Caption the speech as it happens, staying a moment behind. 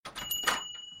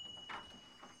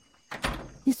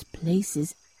This place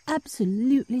is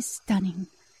absolutely stunning.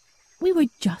 We were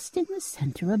just in the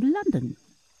centre of London.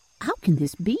 How can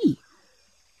this be?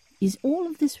 Is all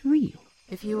of this real?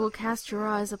 If you will cast your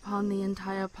eyes upon the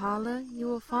entire parlor, you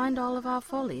will find all of our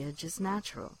foliage is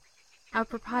natural. Our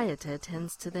proprietor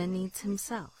tends to their needs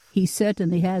himself. He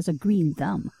certainly has a green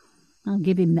thumb. I'll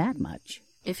give him that much.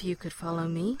 If you could follow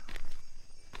me.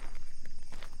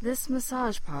 This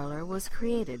massage parlor was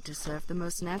created to serve the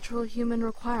most natural human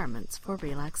requirements for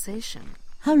relaxation.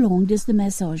 How long does the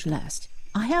massage last?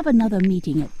 I have another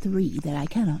meeting at 3 that I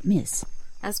cannot miss.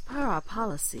 As per our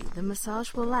policy, the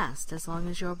massage will last as long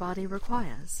as your body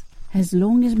requires. As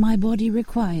long as my body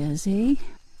requires, eh?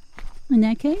 In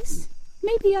that case,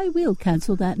 maybe I will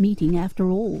cancel that meeting after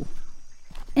all.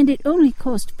 And it only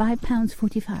cost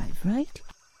 £5.45, right?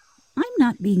 I'm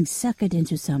not being suckered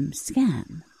into some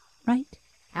scam, right?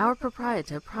 Our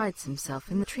proprietor prides himself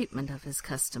in the treatment of his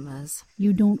customers.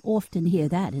 You don't often hear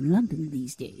that in London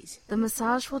these days. The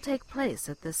massage will take place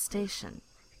at this station.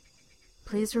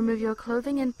 Please remove your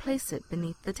clothing and place it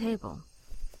beneath the table.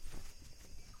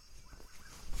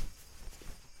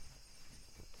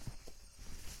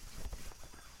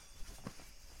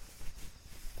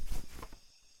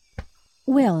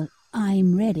 Well,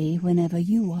 I'm ready whenever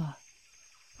you are.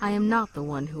 I am not the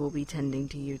one who will be tending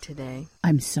to you today.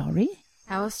 I'm sorry?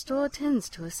 Our store tends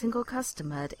to a single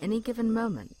customer at any given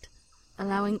moment,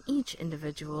 allowing each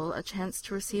individual a chance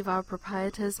to receive our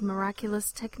proprietor's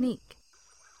miraculous technique.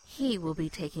 He will be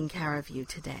taking care of you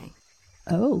today.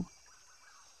 Oh.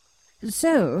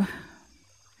 So,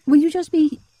 will you just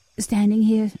be standing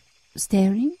here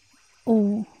staring,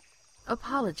 or...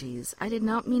 Apologies, I did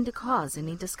not mean to cause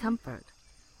any discomfort.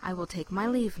 I will take my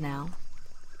leave now.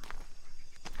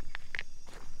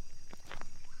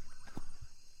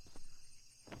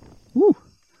 Ooh,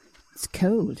 it's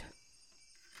cold.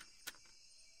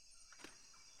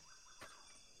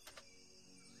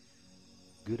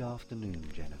 Good afternoon,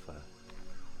 Jennifer.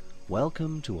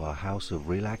 Welcome to our house of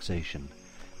relaxation.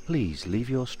 Please leave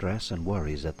your stress and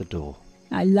worries at the door.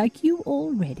 I like you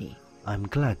already. I'm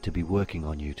glad to be working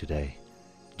on you today.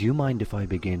 Do you mind if I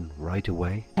begin right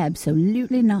away?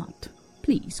 Absolutely not.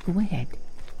 Please go ahead.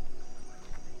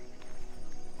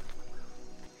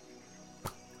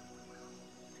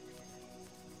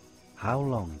 How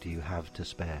long do you have to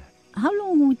spare? How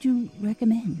long would you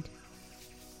recommend?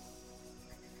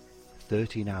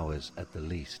 13 hours at the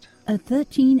least. A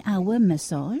 13-hour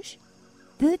massage?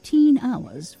 13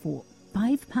 hours for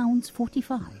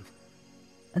 £5.45.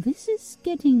 This is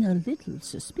getting a little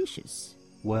suspicious.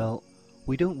 Well,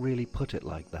 we don't really put it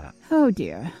like that. Oh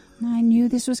dear, I knew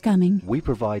this was coming. We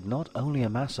provide not only a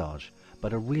massage,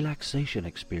 but a relaxation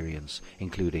experience,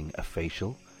 including a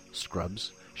facial,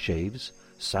 scrubs, shaves,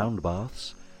 sound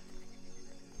baths,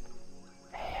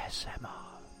 ASMR.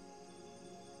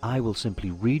 I will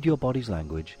simply read your body's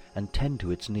language and tend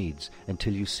to its needs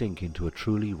until you sink into a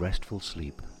truly restful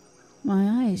sleep.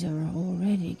 My eyes are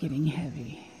already getting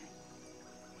heavy.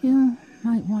 You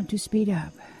might want to speed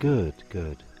up. Good,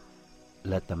 good.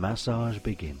 Let the massage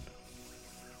begin.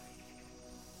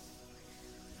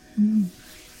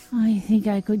 I think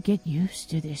I could get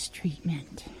used to this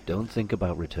treatment. Don't think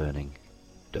about returning.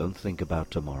 Don't think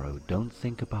about tomorrow. Don't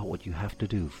think about what you have to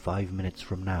do 5 minutes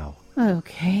from now.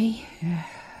 Okay.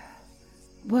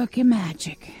 Work your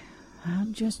magic. I'll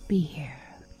just be here.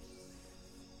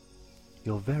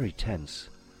 You're very tense.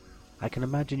 I can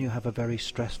imagine you have a very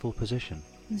stressful position.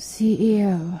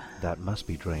 CEO. That must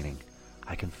be draining.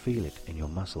 I can feel it in your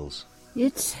muscles.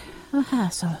 It's a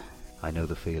hassle. I know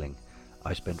the feeling.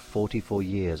 I spent 44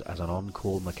 years as an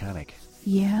on-call mechanic.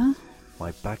 Yeah?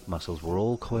 My back muscles were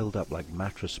all coiled up like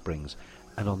mattress springs,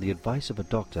 and on the advice of a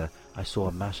doctor, I saw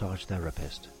a massage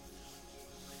therapist.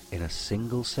 In a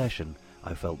single session,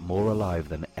 I felt more alive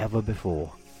than ever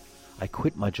before. I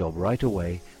quit my job right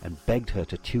away and begged her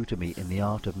to tutor me in the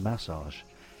art of massage.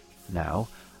 Now,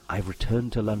 I've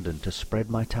returned to London to spread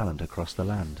my talent across the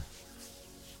land.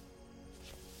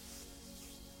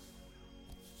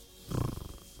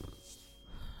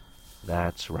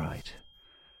 That's right.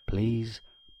 Please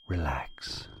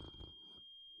relax.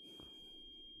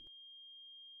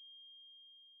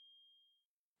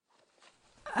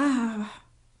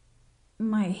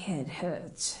 My head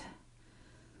hurts.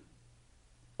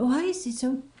 Why is it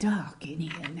so dark in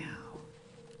here now?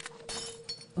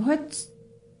 What's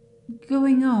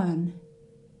going on?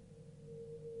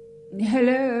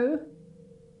 Hello?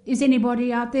 Is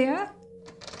anybody out there?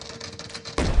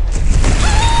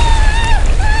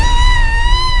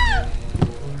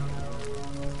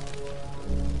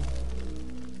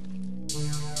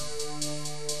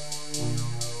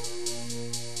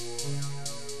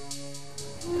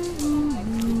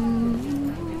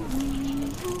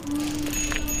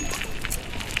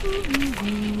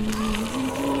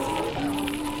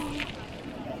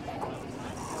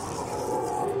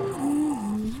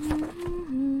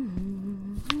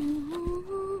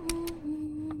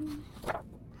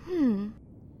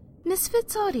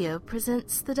 Misfits Audio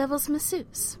presents The Devil's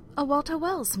Masseuse, a Walter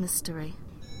Wells mystery.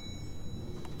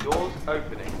 Doors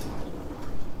opening.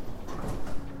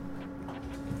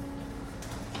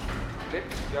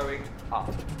 Lift going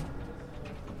up.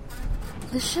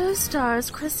 The show stars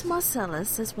Chris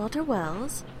Marcellus as Walter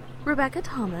Wells, Rebecca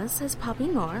Thomas as Poppy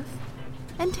North,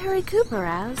 and Terry Cooper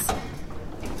as...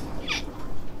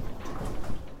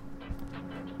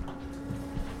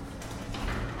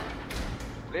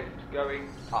 Lift going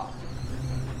up.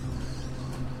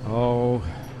 Oh,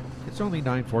 it's only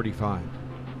 9:45.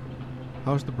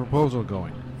 How's the proposal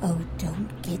going? Oh,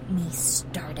 don't get me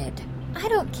started. I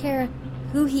don't care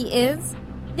who he is.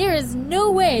 There is no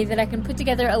way that I can put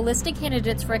together a list of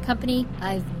candidates for a company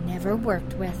I've never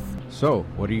worked with. So,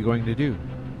 what are you going to do?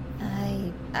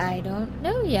 I don't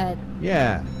know yet.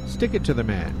 Yeah, stick it to the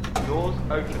man. Doors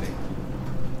opening.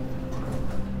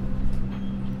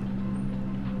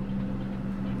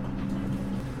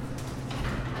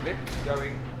 Lift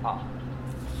going up.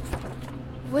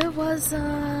 Where was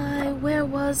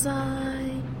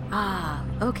I? Ah,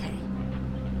 okay.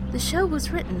 The show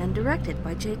was written and directed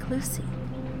by Jake Lewsey.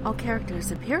 All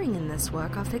characters appearing in this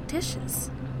work are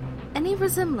fictitious. Any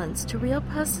resemblance to real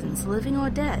persons, living or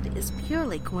dead, is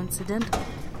purely coincidental.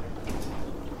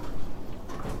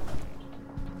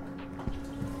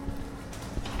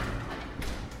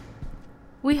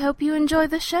 We hope you enjoy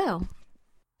the show.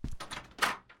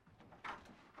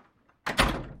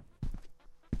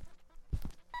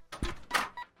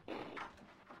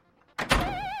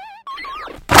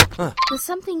 Huh. There's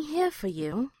something here for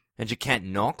you. And you can't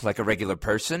knock like a regular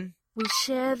person? We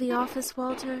share the office,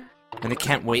 Walter. And it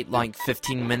can't wait like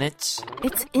 15 minutes?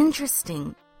 It's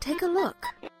interesting. Take a look.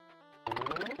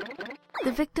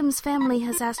 The victim's family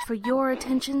has asked for your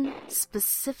attention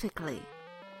specifically.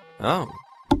 Oh.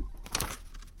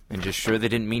 And you're sure they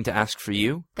didn't mean to ask for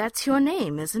you? That's your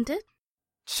name, isn't it?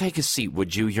 Take a seat,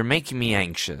 would you? You're making me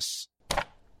anxious.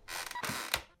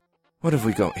 What have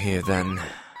we got here, then?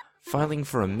 Filing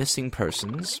for a missing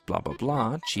persons, blah blah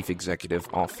blah, Chief Executive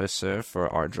Officer for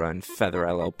Ardra and Feather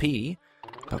LLP.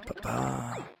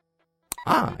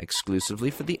 Ah,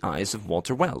 exclusively for the eyes of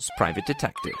Walter Wells, private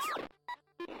detective.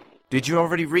 Did you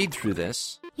already read through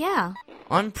this? Yeah.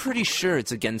 I'm pretty sure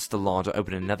it's against the law to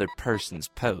open another person's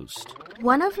post.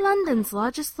 One of London's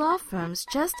largest law firms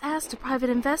just asked a private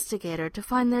investigator to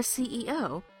find their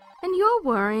CEO, and you're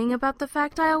worrying about the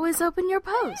fact I always open your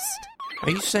post. Are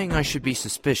you saying I should be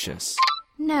suspicious?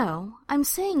 No, I'm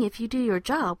saying if you do your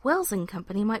job, Wells &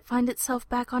 Company might find itself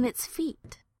back on its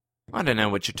feet. I don't know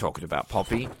what you're talking about,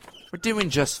 Poppy. We're doing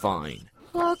just fine.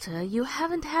 Walter, you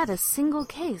haven't had a single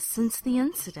case since the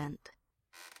incident.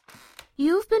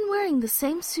 You've been wearing the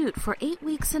same suit for 8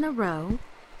 weeks in a row.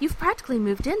 You've practically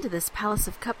moved into this palace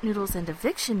of cup noodles and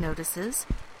eviction notices.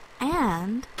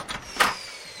 And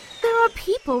there are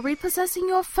people repossessing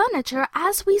your furniture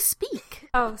as we speak.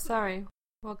 Oh, sorry.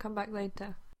 We'll come back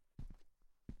later.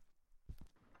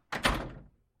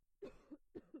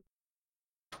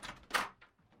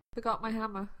 Forgot my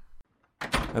hammer.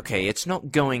 Okay, it's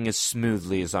not going as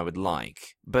smoothly as I would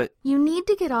like, but... You need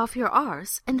to get off your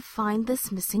arse and find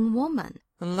this missing woman.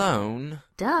 Alone?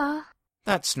 Duh.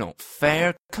 That's not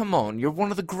fair. Come on, you're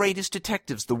one of the greatest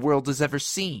detectives the world has ever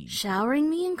seen. Showering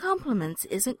me in compliments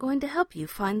isn't going to help you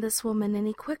find this woman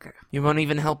any quicker. You won't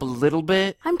even help a little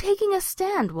bit? I'm taking a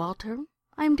stand, Walter.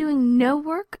 I'm doing no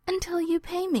work until you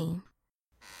pay me.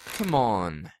 Come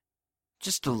on.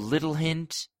 Just a little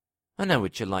hint. I know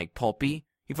what you like, Poppy.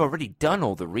 You've already done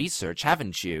all the research,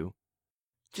 haven't you?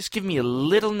 Just give me a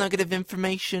little nugget of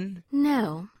information.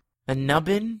 No. A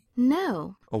nubbin?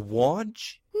 No. A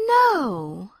wodge?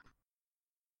 No.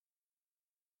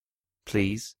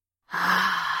 Please?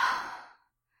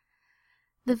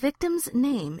 The victim's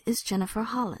name is Jennifer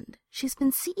Holland. She's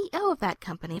been CEO of that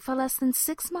company for less than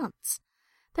 6 months.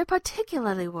 They're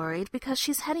particularly worried because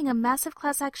she's heading a massive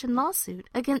class action lawsuit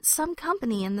against some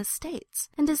company in the States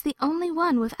and is the only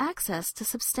one with access to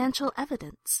substantial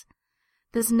evidence.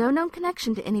 There's no known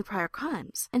connection to any prior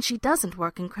crimes, and she doesn't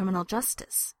work in criminal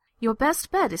justice. Your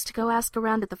best bet is to go ask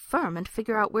around at the firm and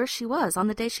figure out where she was on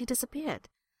the day she disappeared.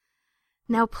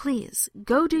 Now please,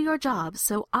 go do your job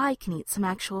so I can eat some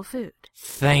actual food.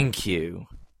 Thank you.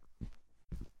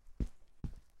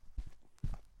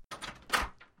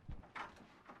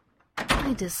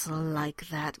 I dislike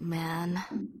that man.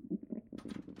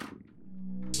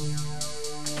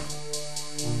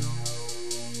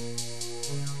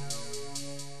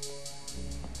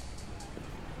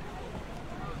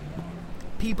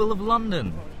 People of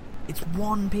London, it's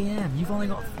 1 p.m. You've only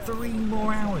got 3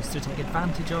 more hours to take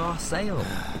advantage of our sale.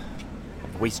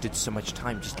 I've wasted so much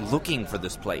time just looking for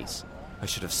this place. I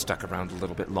should have stuck around a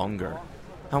little bit longer.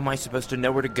 How am I supposed to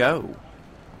know where to go?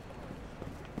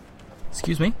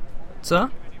 Excuse me?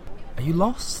 Sir? Are you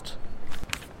lost?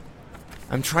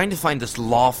 I'm trying to find this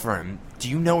law firm. Do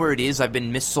you know where it is? I've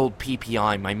been missold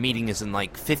PPI. My meeting is in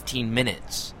like 15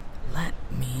 minutes. Let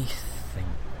me think.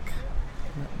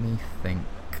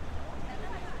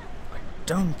 I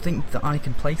don't think that I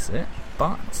can place it,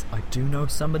 but I do know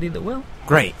somebody that will.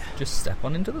 Great. Just step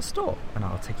on into the store, and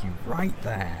I'll take you right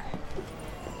there.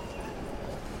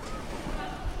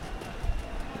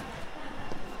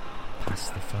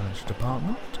 Past the furniture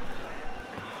department.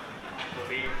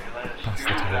 Past the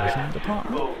television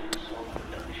department.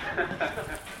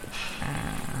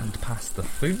 And past the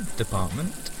food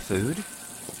department. Food?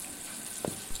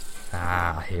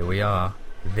 Ah, here we are.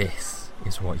 This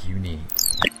is what you need.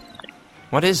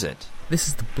 What is it? This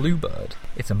is the Bluebird.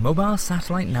 It's a mobile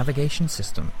satellite navigation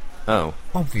system. Oh.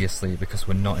 Obviously, because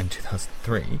we're not in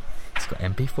 2003, it's got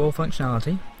MP4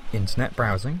 functionality, internet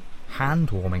browsing,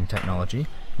 hand-warming technology,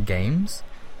 games.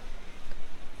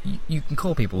 You can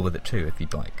call people with it too if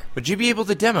you'd like. Would you be able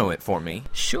to demo it for me?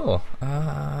 Sure.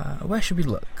 Where should we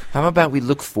look? How about we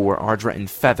look for Ardra and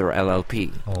Feather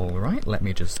LLP? Alright, let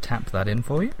me just tap that in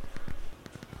for you.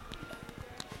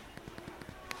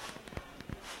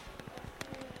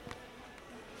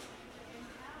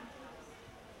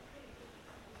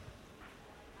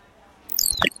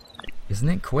 Isn't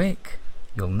it quick?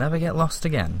 You'll never get lost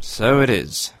again. So it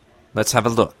is. Let's have a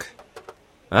look.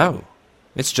 Oh,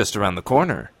 it's just around the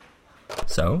corner.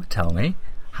 So, tell me,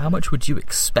 how much would you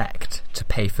expect to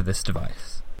pay for this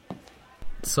device?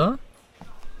 Sir?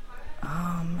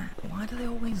 Why do they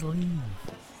always leave?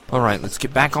 Alright, let's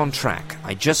get back on track.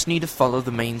 I just need to follow the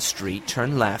main street,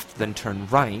 turn left, then turn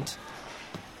right.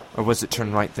 Or was it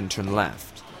turn right, then turn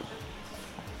left?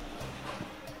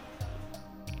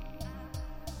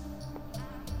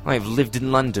 I've lived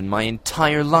in London my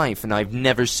entire life, and I've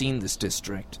never seen this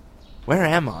district. Where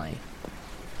am I?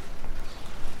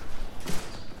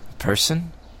 A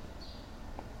person?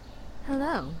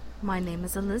 Hello, my name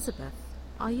is Elizabeth.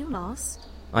 Are you lost?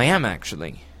 I am,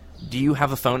 actually. Do you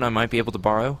have a phone I might be able to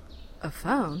borrow? A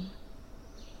phone?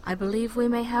 I believe we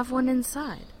may have one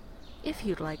inside, if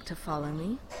you'd like to follow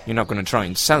me. You're not going to try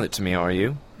and sell it to me, are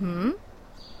you?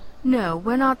 No,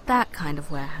 we're not that kind of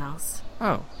warehouse.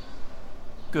 Oh.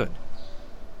 Good.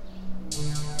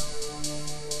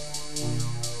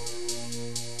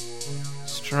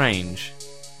 Strange.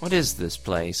 What is this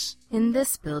place? In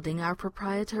this building, our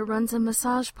proprietor runs a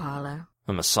massage parlor.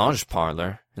 A massage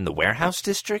parlor? In the warehouse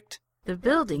district? The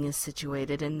building is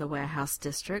situated in the warehouse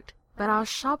district, but our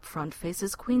shop front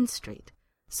faces Queen Street,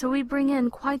 so we bring in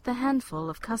quite the handful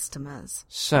of customers.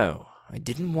 So, I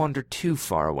didn't wander too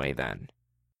far away then.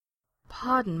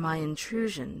 Pardon my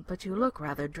intrusion, but you look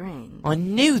rather drained. I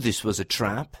knew this was a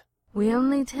trap. We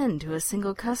only tend to a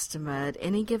single customer at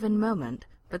any given moment,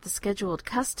 but the scheduled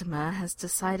customer has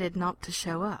decided not to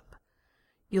show up.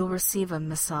 You'll receive a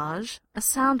massage, a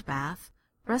sound bath,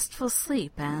 restful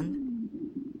sleep, and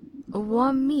a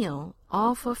warm meal,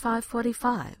 all for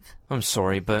 $5.45. I'm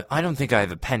sorry, but I don't think I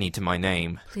have a penny to my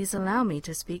name. Please allow me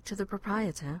to speak to the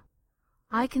proprietor.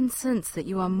 I can sense that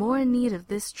you are more in need of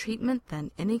this treatment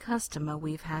than any customer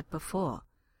we've had before.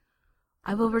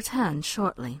 I will return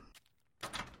shortly.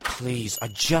 Please, I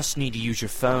just need to use your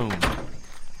phone. There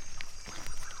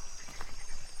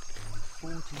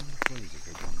are 14 phrases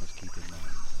that one must keep in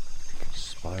mind.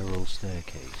 Spiral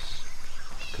staircase,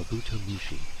 Kabuto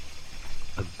Mushi,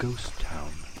 a ghost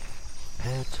town,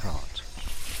 pear tart,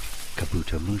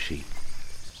 Kabuto Mushi,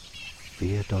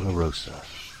 Via Dolorosa.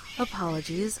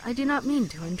 Apologies, I do not mean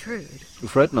to intrude.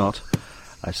 Fret not.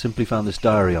 I simply found this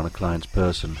diary on a client's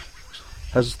person.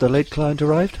 Has the late client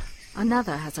arrived?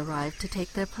 Another has arrived to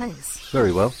take their place.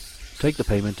 Very well. Take the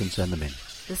payment and send them in.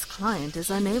 This client is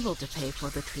unable to pay for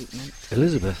the treatment.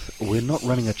 Elizabeth, we're not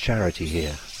running a charity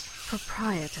here.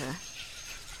 Proprietor,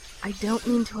 I don't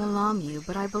mean to alarm you,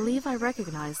 but I believe I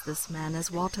recognize this man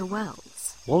as Walter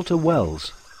Wells. Walter Wells?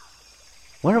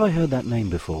 Where have I heard that name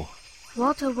before?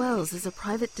 Walter Wells is a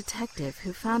private detective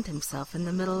who found himself in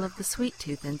the middle of the Sweet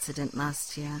Tooth incident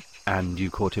last year. And you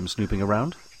caught him snooping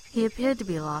around? He appeared to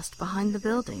be lost behind the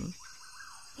building.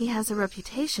 He has a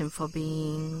reputation for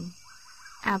being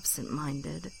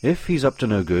absent-minded. If he's up to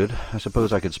no good, I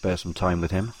suppose I could spare some time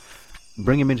with him.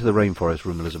 Bring him into the rainforest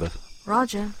room, Elizabeth.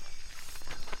 Roger.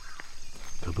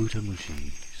 Kabuto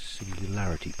Mushi,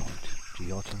 Singularity Point,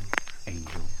 Giotto,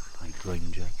 Angel,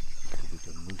 Hydrangea,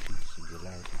 Kabuto Mushi,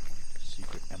 Singularity Point,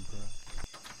 Secret Emperor.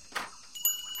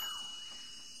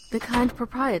 The kind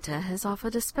proprietor has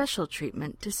offered a special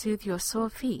treatment to soothe your sore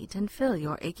feet and fill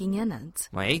your aching innards.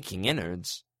 My aching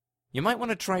innards? You might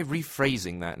want to try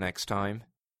rephrasing that next time.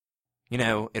 You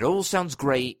know, it all sounds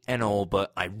great and all,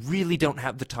 but I really don't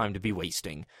have the time to be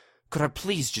wasting. Could I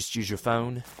please just use your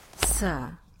phone?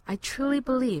 Sir, I truly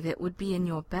believe it would be in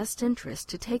your best interest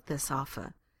to take this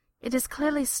offer. It is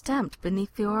clearly stamped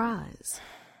beneath your eyes.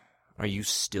 Are you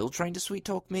still trying to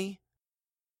sweet-talk me?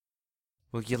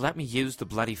 Will you let me use the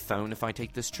bloody phone if I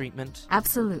take this treatment?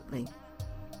 Absolutely.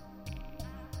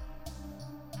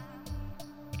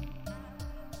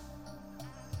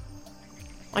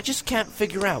 I just can't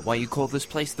figure out why you call this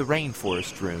place the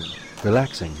Rainforest Room.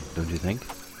 Relaxing, don't you think?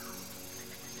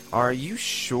 Are you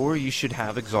sure you should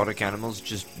have exotic animals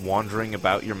just wandering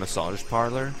about your massage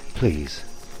parlor? Please,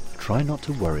 try not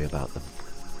to worry about them.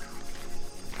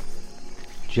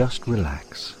 Just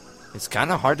relax. It's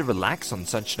kinda hard to relax on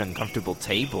such an uncomfortable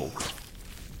table.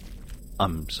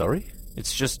 I'm sorry?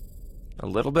 It's just a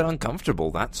little bit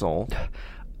uncomfortable, that's all.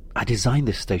 I designed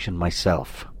this station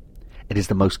myself. It is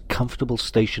the most comfortable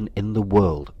station in the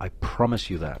world, I promise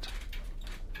you that.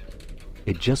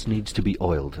 It just needs to be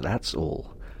oiled, that's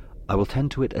all. I will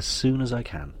tend to it as soon as I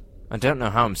can. I don't know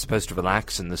how I'm supposed to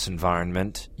relax in this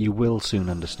environment. You will soon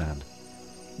understand.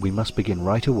 We must begin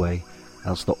right away,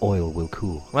 else the oil will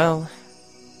cool. Well,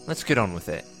 let's get on with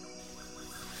it.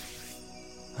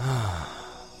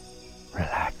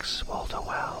 Relax, Walter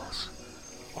Wells.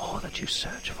 All that you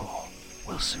search for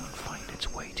will soon find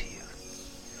its way to you.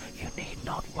 You need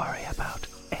not worry about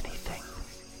anything.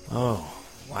 Oh,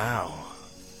 wow.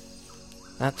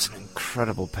 That's an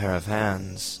incredible pair of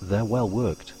hands. They're well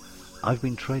worked. I've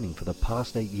been training for the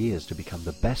past 8 years to become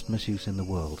the best masseuse in the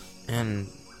world. And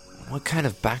what kind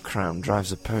of background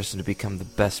drives a person to become the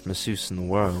best masseuse in the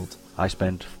world? I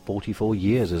spent 44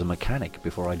 years as a mechanic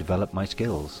before I developed my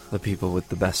skills. The people with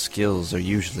the best skills are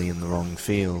usually in the wrong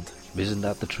field. Isn't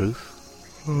that the truth?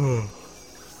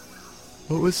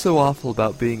 What was so awful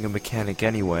about being a mechanic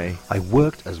anyway? I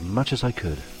worked as much as I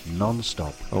could,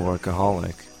 non-stop. A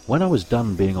workaholic. When I was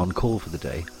done being on call for the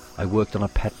day, I worked on a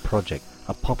pet project,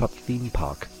 a pop-up theme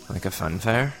park. Like a fun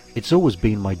fair? It's always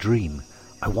been my dream.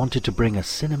 I wanted to bring a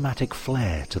cinematic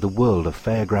flair to the world of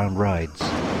fairground rides.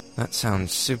 That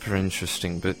sounds super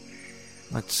interesting, but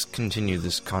let's continue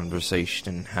this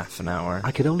conversation in half an hour.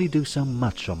 I could only do so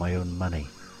much on my own money.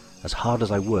 As hard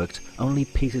as I worked, only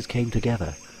pieces came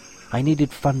together. I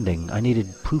needed funding, I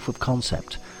needed proof of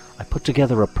concept. I put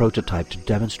together a prototype to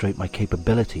demonstrate my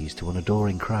capabilities to an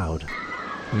adoring crowd.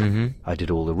 I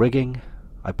did all the rigging,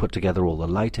 I put together all the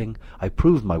lighting, I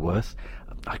proved my worth,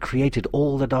 I created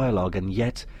all the dialogue, and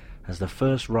yet, as the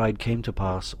first ride came to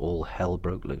pass, all hell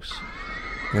broke loose.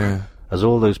 Yeah. As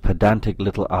all those pedantic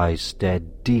little eyes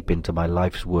stared deep into my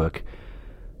life's work,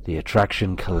 the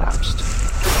attraction collapsed.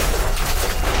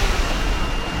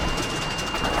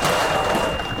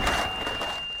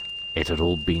 It had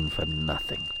all been for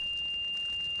nothing.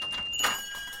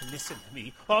 Listen to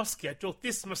me, I've scheduled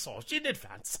this massage in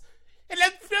advance, and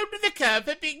I'm thrown to the curb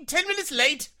for being 10 minutes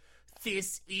late.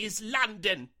 This is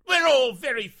London. We're all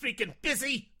very freaking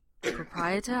busy.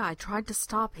 Proprietor, I tried to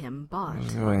stop him, but...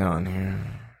 What's going on here?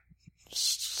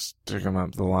 Stick 'em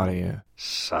up, the lot of you.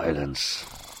 Silence.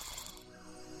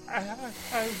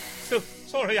 I'm so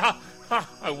sorry.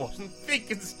 I wasn't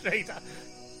thinking straight.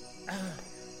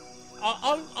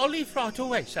 I'll leave right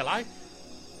away, shall I?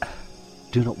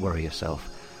 Do not worry yourself.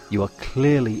 You are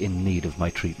clearly in need of my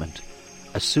treatment.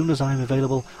 As soon as I am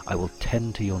available, I will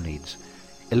tend to your needs.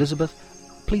 Elizabeth,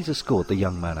 please escort the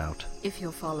young man out. If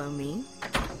you'll follow me.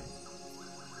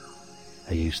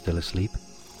 Are you still asleep?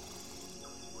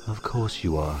 Of course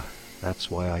you are.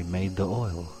 That's why I made the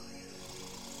oil.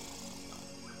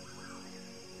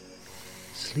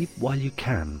 Sleep while you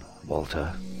can,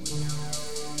 Walter.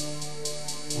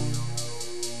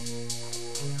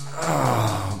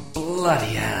 Oh,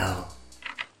 bloody hell.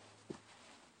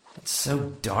 It's so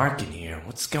dark in here.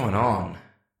 What's going on?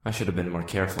 I should have been more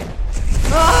careful.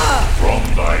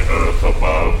 From thy earth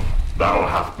above, thou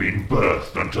hast been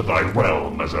birthed unto thy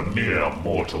realm as a mere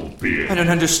mortal being. I don't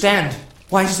understand.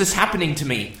 Why is this happening to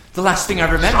me? The last thing I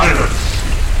remember...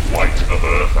 Silence! White of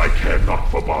earth, I care not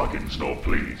for bargains nor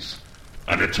pleas.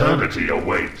 An eternity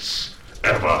awaits,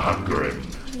 ever hungering.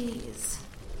 Please.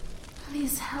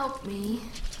 Please help me.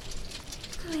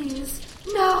 Please.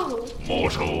 No!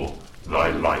 Mortal,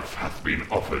 thy life hath been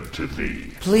offered to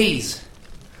thee. Please.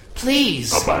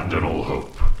 Please. Abandon all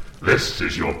hope. This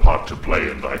is your part to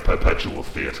play in thy perpetual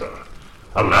theatre.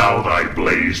 Allow thy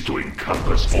blaze to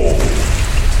encompass all.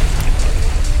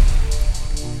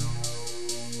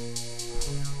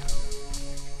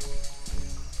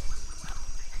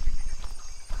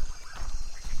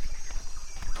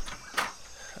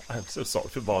 I'm so sorry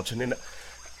for barging in.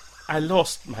 I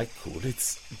lost my cool.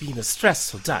 It's been a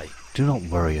stressful day. Do not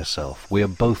worry yourself. We are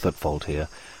both at fault here.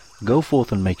 Go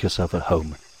forth and make yourself at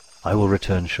home. I will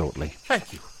return shortly.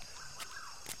 Thank you.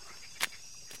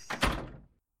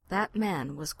 That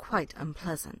man was quite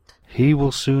unpleasant. He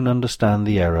will soon understand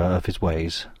the error of his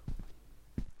ways.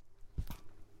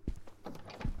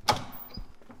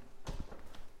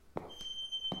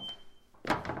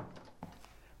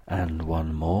 And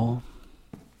one more.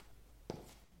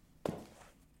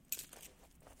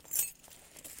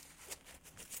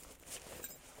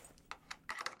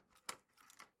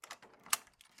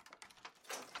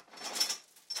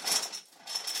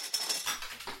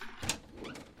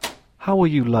 How are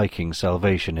you liking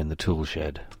salvation in the tool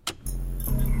shed?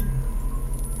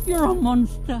 You're a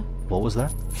monster. What was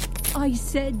that? I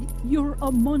said you're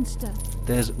a monster.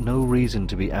 There's no reason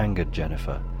to be angered,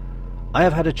 Jennifer. I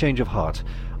have had a change of heart.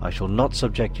 I shall not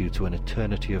subject you to an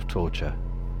eternity of torture.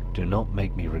 Do not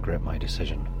make me regret my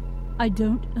decision. I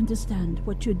don't understand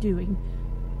what you're doing,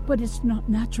 but it's not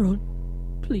natural.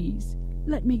 Please,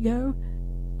 let me go.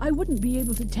 I wouldn't be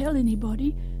able to tell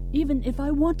anybody, even if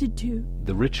I wanted to.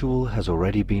 The ritual has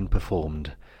already been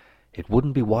performed. It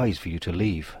wouldn't be wise for you to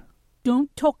leave.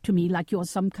 Don't talk to me like you're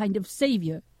some kind of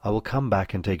savior. I will come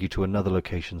back and take you to another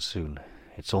location soon.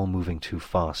 It's all moving too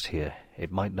fast here.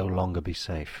 It might no longer be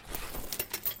safe.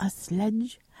 A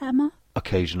sledgehammer?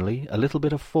 Occasionally, a little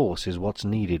bit of force is what's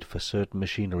needed for certain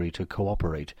machinery to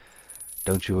cooperate.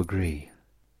 Don't you agree?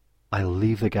 I'll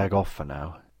leave the gag off for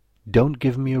now. Don't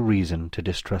give me a reason to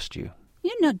distrust you.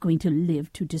 You're not going to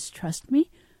live to distrust me.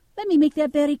 Let me make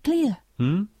that very clear.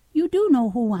 You do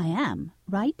know who I am,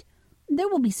 right? There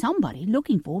will be somebody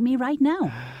looking for me right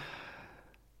now.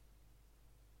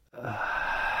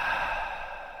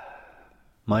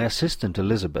 My assistant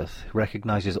Elizabeth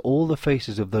recognizes all the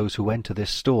faces of those who enter this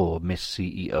store, Miss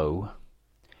CEO.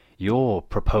 Your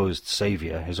proposed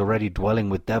savior is already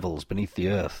dwelling with devils beneath the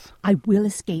earth. I will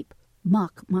escape.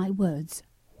 Mark my words.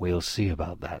 We'll see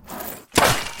about that.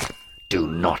 Do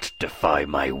not defy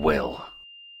my will.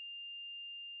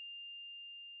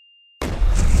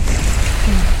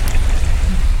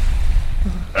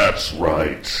 That's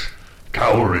right.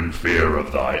 Cower in fear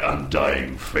of thy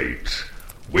undying fate.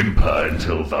 Whimper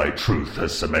until thy truth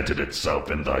has cemented itself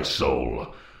in thy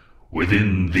soul.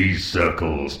 Within these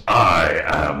circles, I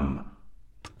am...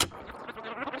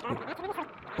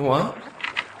 What?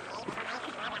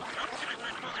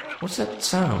 What's that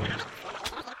sound?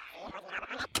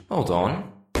 Hold on.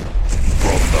 From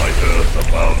thy earth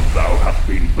above thou hast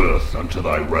been birthed unto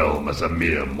thy realm as a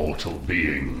mere mortal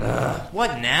being.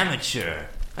 What an amateur.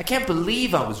 I can't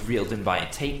believe I was reeled in by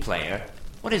a tape player.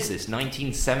 What is this,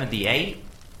 1978?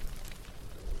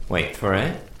 Wait for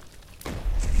it.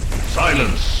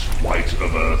 Silence, white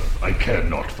of earth, I care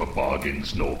not for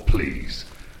bargains nor pleas.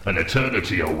 An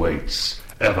eternity awaits,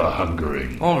 ever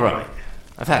hungering. Alright,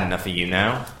 I've had enough of you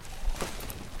now.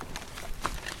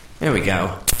 Here we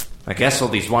go. I guess all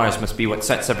these wires must be what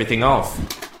sets everything off.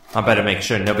 I better make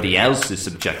sure nobody else is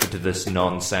subjected to this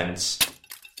nonsense.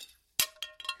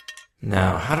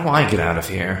 Now, how do I get out of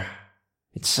here?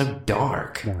 It's so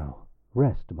dark. Now,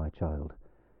 rest, my child.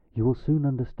 You will soon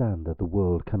understand that the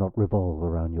world cannot revolve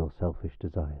around your selfish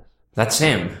desires. That's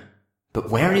him. But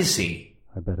where is he?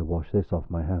 I better wash this off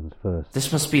my hands first.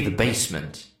 This must be the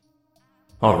basement.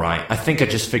 Alright, I think I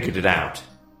just figured it out.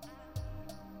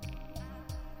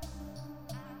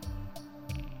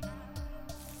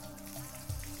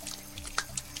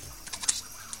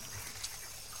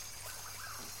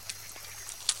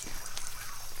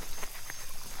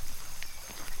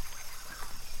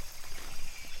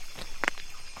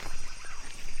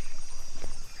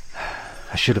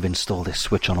 I should have installed this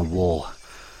switch on a wall.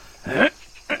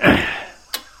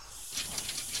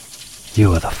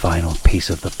 You are the final piece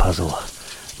of the puzzle.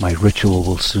 My ritual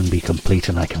will soon be complete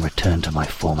and I can return to my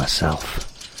former self.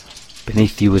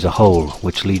 Beneath you is a hole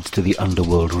which leads to the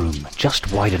underworld room,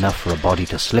 just wide enough for a body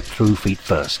to slip through feet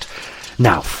first.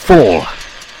 Now fall!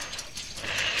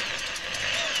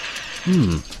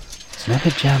 It's never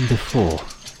jammed before.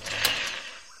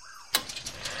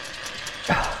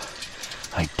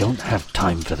 I don't have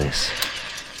time for this.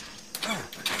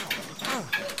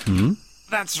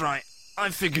 That's right. I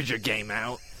figured your game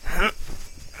out.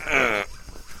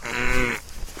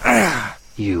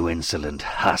 You insolent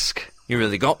husk. You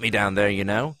really got me down there, you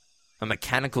know. A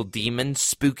mechanical demon,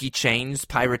 spooky chains,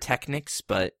 pyrotechnics,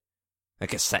 but a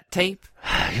cassette tape?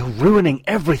 You're ruining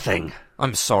everything.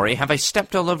 I'm sorry, have I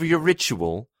stepped all over your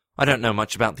ritual? I don't know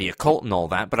much about the occult and all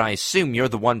that, but I assume you're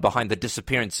the one behind the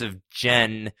disappearance of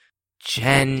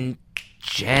Jennifer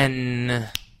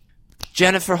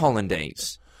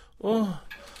Hollandaise. Oh,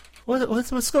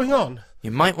 What's going on?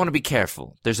 You might want to be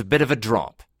careful. There's a bit of a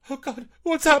drop. Oh, God,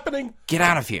 what's happening? Get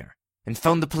out of here, and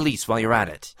phone the police while you're at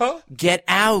it. Huh? Get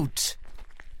out!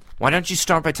 Why don't you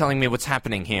start by telling me what's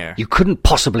happening here? You couldn't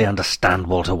possibly understand,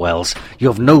 Walter Wells. You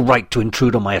have no right to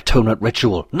intrude on my atonement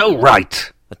ritual. No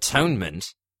right!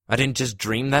 Atonement? I didn't just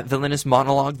dream that villainous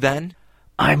monologue then?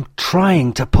 I'm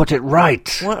trying to put it right.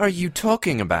 What are you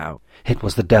talking about? It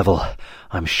was the devil.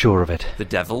 I'm sure of it. The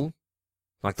devil?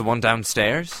 Like the one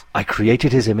downstairs? I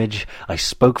created his image, I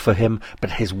spoke for him,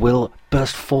 but his will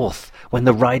burst forth when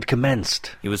the ride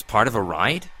commenced. He was part of a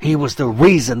ride? He was the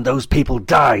reason those people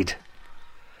died.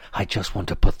 I just want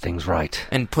to put things right.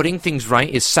 And putting things right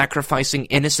is sacrificing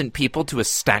innocent people to a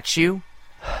statue?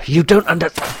 You don't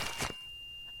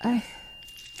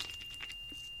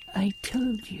I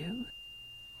told you.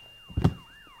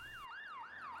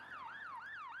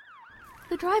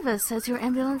 The driver says your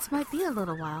ambulance might be a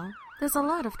little while. There's a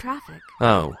lot of traffic.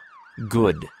 Oh,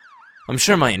 good. I'm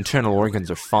sure my internal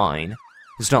organs are fine.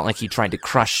 It's not like he tried to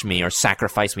crush me or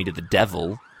sacrifice me to the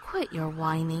devil. Quit your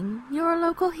whining. You're a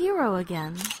local hero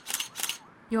again.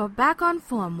 You're back on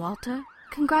form, Walter.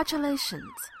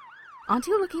 Congratulations. Aren't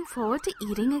you looking forward to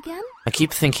eating again? I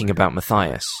keep thinking about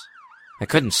Matthias. I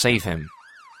couldn't save him.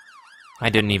 I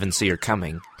didn't even see her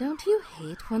coming. Don't you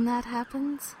hate when that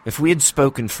happens? If we had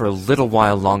spoken for a little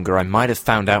while longer, I might have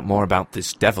found out more about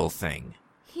this devil thing.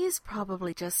 He's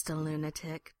probably just a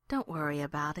lunatic. Don't worry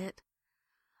about it.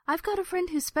 I've got a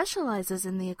friend who specializes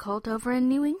in the occult over in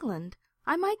New England.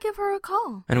 I might give her a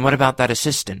call. And what about that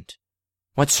assistant?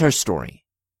 What's her story?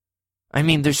 I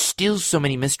mean, there's still so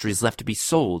many mysteries left to be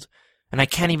solved, and I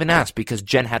can't even ask because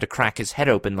Jen had to crack his head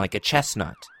open like a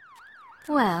chestnut.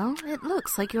 Well, it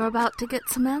looks like you're about to get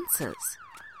some answers.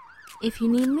 If you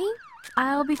need me,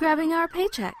 I'll be grabbing our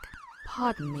paycheck.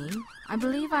 Pardon me, I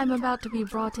believe I'm about to be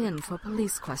brought in for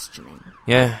police questioning.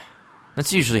 Yeah,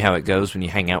 that's usually how it goes when you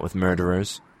hang out with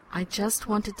murderers. I just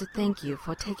wanted to thank you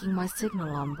for taking my signal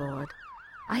on board.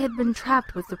 I had been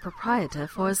trapped with the proprietor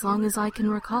for as long as I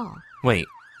can recall. Wait,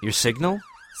 your signal?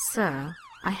 Sir,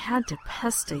 I had to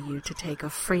pester you to take a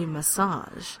free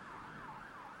massage.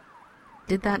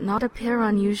 Did that not appear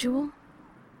unusual?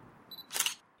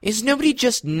 Is nobody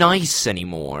just nice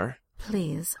anymore?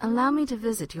 Please, allow me to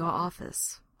visit your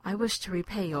office. I wish to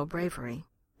repay your bravery.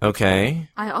 Okay.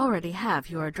 I already have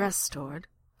your address stored.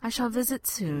 I shall visit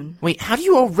soon. Wait, how do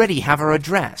you already have our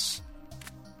address?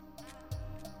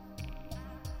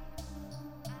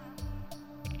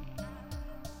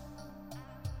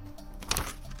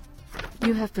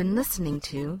 You have been listening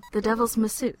to The Devil's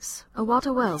Masseuse, a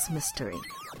Walter Wells mystery.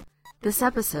 This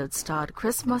episode starred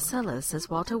Chris Marcellus as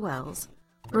Walter Wells,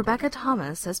 Rebecca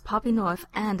Thomas as Poppy North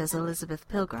and as Elizabeth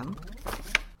Pilgrim.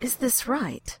 Is this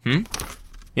right?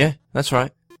 Yeah, that's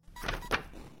right.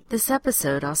 This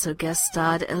episode also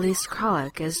guest-starred Elise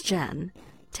Kroick as Jen,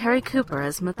 Terry Cooper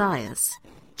as Matthias,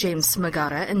 James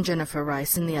Smagata and Jennifer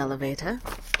Rice in the elevator,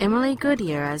 Emily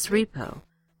Goodyear as Repo,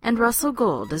 and Russell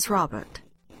Gold as Robert.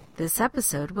 This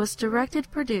episode was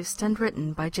directed, produced, and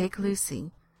written by Jake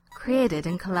Lewsey, created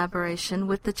in collaboration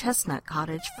with the Chestnut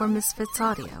Cottage for Misfits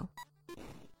Audio.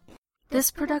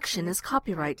 This production is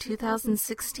copyright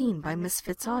 2016 by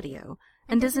Misfits Audio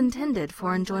and is intended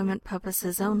for enjoyment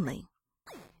purposes only.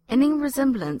 Any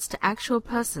resemblance to actual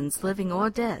persons living or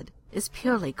dead is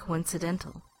purely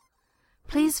coincidental.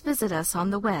 Please visit us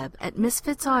on the web at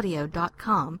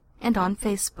misfitsaudio.com and on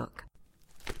Facebook.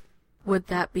 Would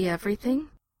that be everything?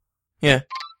 Yeah.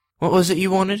 What was it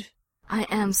you wanted? I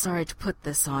am sorry to put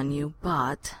this on you,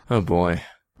 but... Oh boy.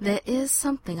 There is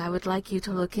something I would like you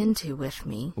to look into with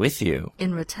me. With you?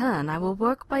 In return, I will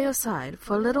work by your side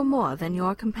for little more than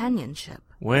your companionship.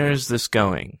 Where's this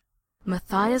going?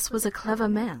 Matthias was a clever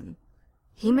man.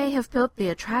 He may have built the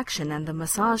attraction and the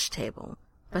massage table,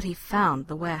 but he found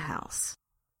the warehouse.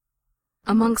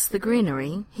 Amongst the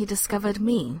greenery, he discovered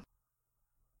me.